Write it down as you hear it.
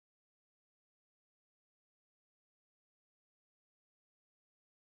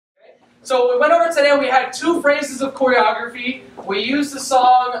So we went over today, we had 2 phrases of choreography. We used the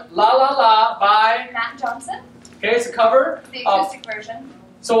song La La La by Matt Johnson. Okay, it's a cover. The acoustic version.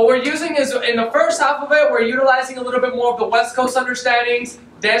 So what we're using is, in the first half of it, we're utilizing a little bit more of the West Coast understandings,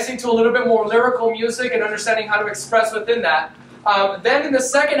 dancing to a little bit more lyrical music and understanding how to express within that. Then in the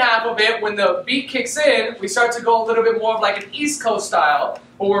second half of it, when the beat kicks in, we start to go a little bit more of like an East Coast style,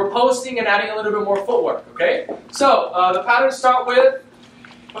 where we're posting and adding a little bit more footwork, okay? So the patterns start with,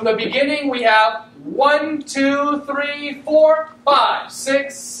 from the beginning, we have 1, 2, 3, 4, 5,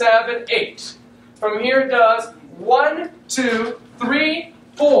 6, 7, 8. From here it does 1, 2, 3,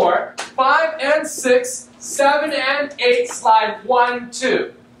 4, 5 and 6, 7 and 8, slide 1,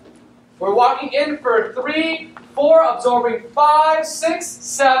 2. We're walking in for 3, 4, absorbing 5, 6,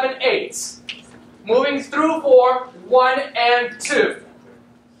 7, 8. Moving through 4, 1 and 2.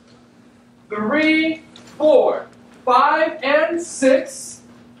 3, 4, 5 and 6,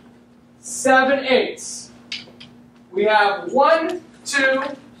 7, 8. We have 1, 2,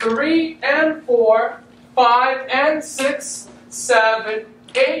 3 and 4, 5 and 6, 7,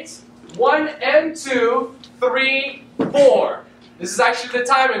 8, 1 and 2, 3, 4. This is actually the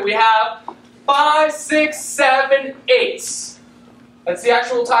timing. We have 5, 6, 7, 8. That's the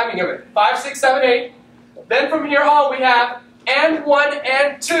actual timing of it. 5, 6, 7, 8. Then from here on we have and 1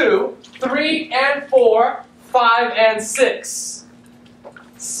 and 2, 3 and 4, 5 and 6.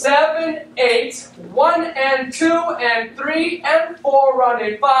 7, 8, 1 and 2 and 3 and 4, run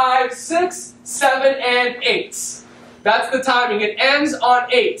in 5, 6, 7 and 8. That's the timing. It ends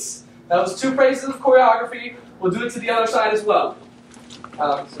on 8. That was 2 phrases of choreography. We'll do it to the other side as well.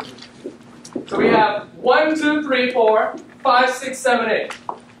 So we have 1, 2, 3, 4, 5, 6, 7, 8.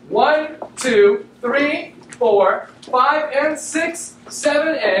 1, 2, 3, 4, 5 and 6,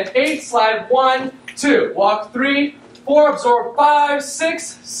 7 and 8. Slide 1, 2. Walk 3, 4, absorb 5,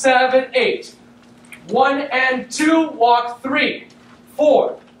 6, 7, 8. 1 and 2, walk 3,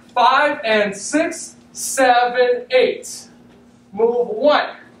 4, 5 and 6, 7, 8. Move 1,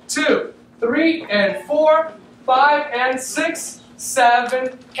 2, 3 and 4, 5 and 6,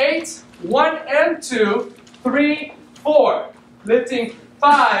 7, 8. 1 and 2, 3, 4. Lifting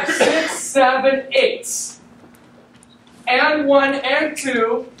 5, 6, 7, 8. And 1 and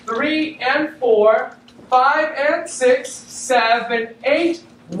 2, 3 and 4, 5 and 6, 7, 8.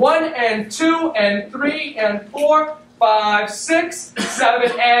 1 and 2 and 3 and 4, 5, 6,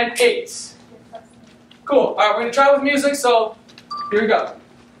 7 and 8. Cool. All right, we're going to try with music, so here we go.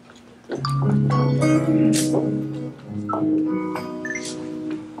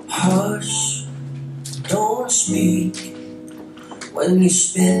 Hush, don't speak. When you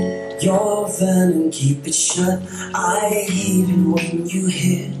spit your venom, keep it shut. I hate it when you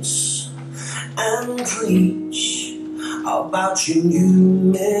hiss and preach about your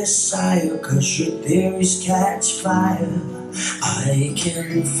new messiah, 'cause your theories catch fire. I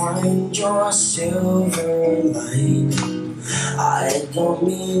can find your silver lining. I don't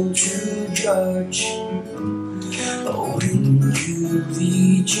mean to judge, but when you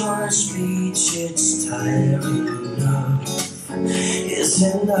read your speech, it's tiring enough. It's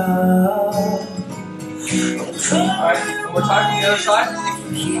enough. Alright, one more time from the other side.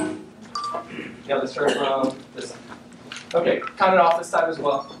 Yeah, let's start from this side. Okay, count it off this time as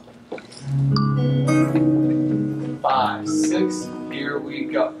well. 5, 6, here we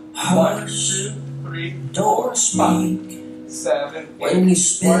go. 1, 2, 3, 4, 5, 7, 8. When you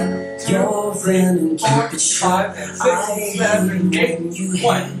spit your venom, keep it shut. 5 and 6, 7, 8.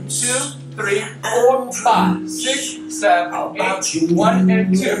 1, 2, 3, 4, 5, 6, 7, 8. 1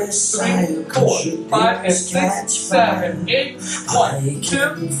 and 2, 3, 4, 5 and 6, 7, 8. 1,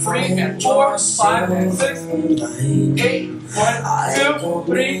 2, 3 and 4, 5 and 6, 8. 1, 2,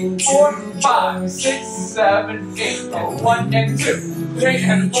 3, 4, 5, 6, 7, 8. And 1 and 2, 3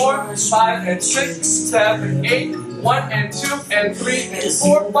 and 4, 5 and 6, 7, 8. 1 and 2 and 3 and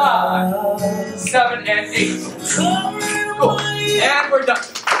 4, 5, 7 and 8. Cool. And we're done.